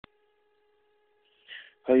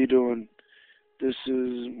How you doing? This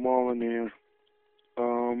is Marlon here.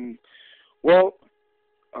 Um, well,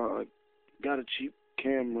 uh, got a cheap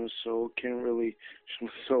camera, so can't really show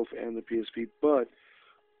myself and the PSP.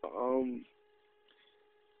 Um,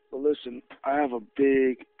 but listen, I have a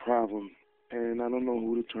big problem, and I don't know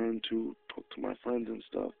who to turn to, talk to my friends and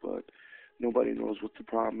stuff, but nobody knows what the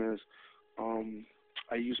problem is. Um,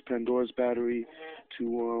 I use Pandora's battery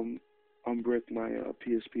to unbrick my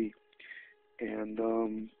PSP, and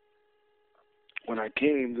when I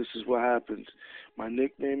came, this is what happens. My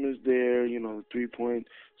nickname is there, 3.71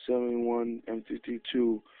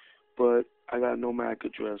 M332, but I got no MAC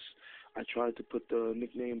address. I tried to put the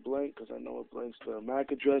nickname blank because I know it blanks the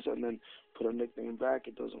MAC address, and then put a nickname back.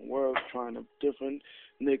 It doesn't work. Trying a different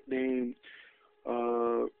nickname,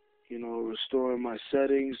 restoring my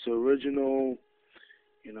settings to original.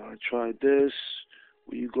 I tried this.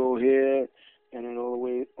 Where you go here, and then all the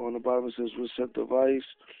way on the bottom it says reset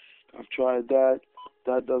device. I've tried that.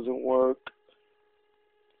 That doesn't work.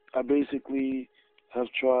 I basically have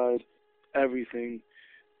tried everything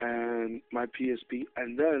and my PSP.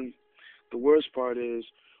 And then the worst part is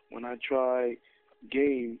when I try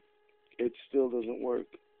game, it still doesn't work.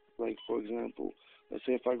 Like, for example, let's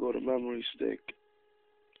say if I go to memory stick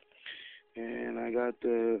and I got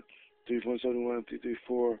the 3.71,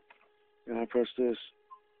 334, and I press this,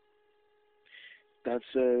 that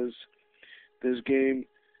says this game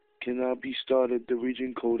cannot be started. The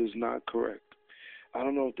region code is not correct. I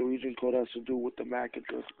don't know if the region code has to do with the MAC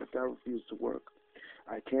address, but that refused to work.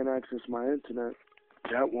 I can't access my internet.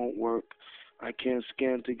 That won't work. I can't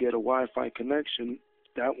scan to get a Wi-Fi connection.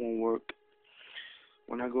 That won't work.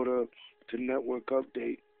 When I go to network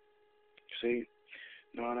update, see,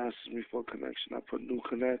 now it asks me for connection. I put new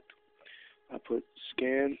connect. I put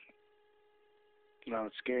scan. Now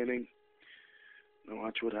it's scanning. Now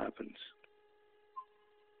watch what happens.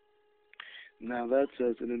 Now that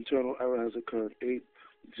says an internal error has occurred.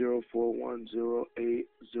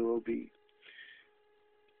 8041080B.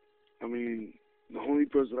 I mean, the only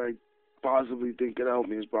person I possibly think could help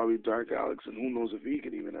me is probably Dark Alex, and who knows if he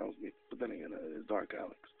could even help me. But then again, it's Dark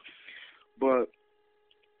Alex. But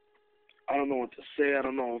I don't know what to say. I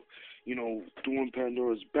don't know if, doing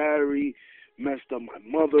Pandora's battery messed up my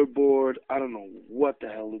motherboard. I don't know what the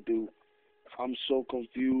hell to do. I'm so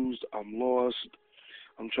confused. I'm lost.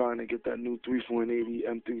 I'm trying to get that new 3.80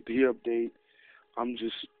 M33 update. I'm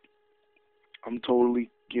totally,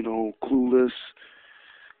 clueless.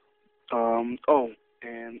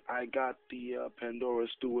 And I got the Pandora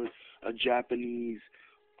through a Japanese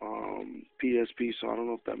PSP, so I don't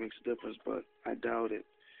know if that makes a difference, but I doubt it.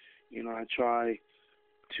 I try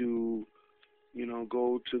to,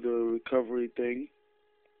 go to the recovery thing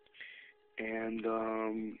and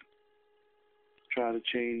try to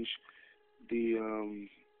change the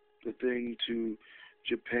thing to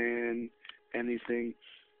Japan, anything,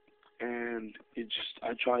 and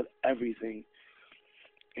I tried everything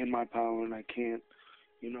in my power and I can't.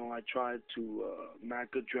 I tried to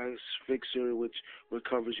MAC address fixer, which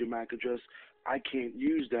recovers your MAC address. I can't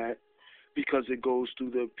use that because it goes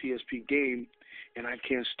through the PSP game, and I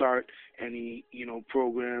can't start any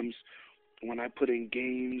programs. When I put in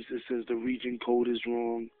games, it says the region code is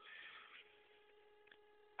wrong.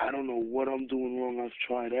 I don't know what I'm doing wrong. I've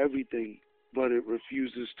tried everything, but it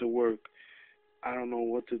refuses to work. I don't know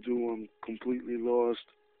what to do. I'm completely lost.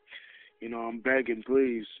 I'm begging,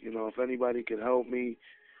 please. If anybody could help me,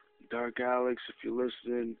 Dark Alex, if you're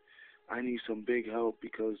listening, I need some big help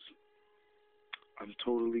because I'm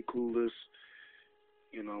totally clueless.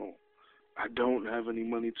 I don't have any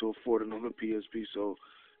money to afford another PSP, so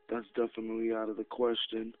that's definitely out of the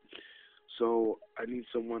question. So I need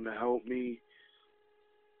someone to help me.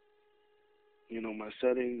 My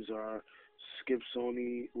settings are skip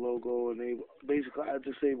Sony logo enable. Basically, I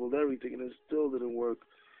disabled everything and it still didn't work.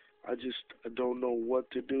 I don't know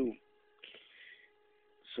what to do.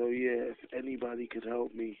 So yeah, if anybody could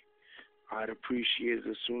help me, I'd appreciate it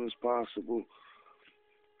as soon as possible.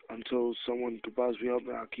 Until someone could possibly help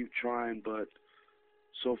me, I'll keep trying. But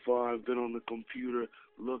so far, I've been on the computer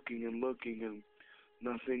looking and looking, and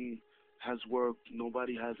nothing has worked.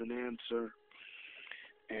 Nobody has an answer.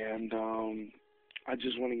 And I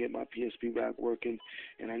just want to get my PSP back working,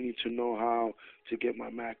 and I need to know how to get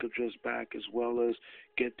my MAC address back as well as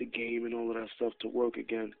get the game and all of that stuff to work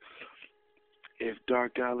again. If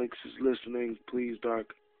Dark Alex is listening, please,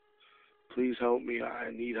 Dark, please help me.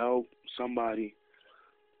 I need help, somebody.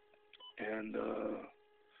 And,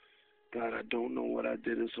 God, I don't know what I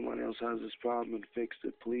did. If somebody else has this problem and fixed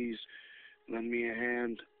it, please lend me a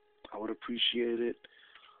hand. I would appreciate it.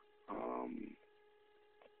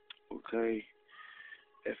 Okay.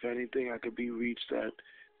 If anything, I could be reached at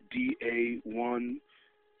DA1TRUEMASTER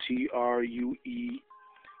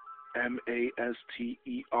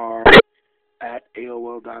at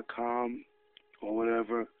AOL.com or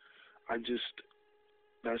whatever.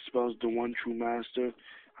 That spells the one true master.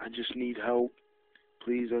 I just need help.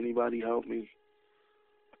 Please, anybody help me.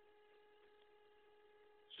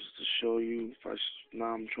 Just to show you,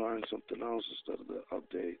 now I'm trying something else instead of the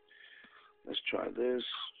update. Let's try this.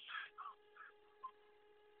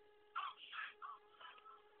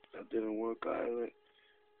 That didn't work either.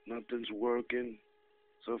 Nothing's working.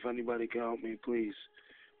 So if anybody can help me, please,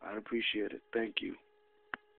 I'd appreciate it. Thank you.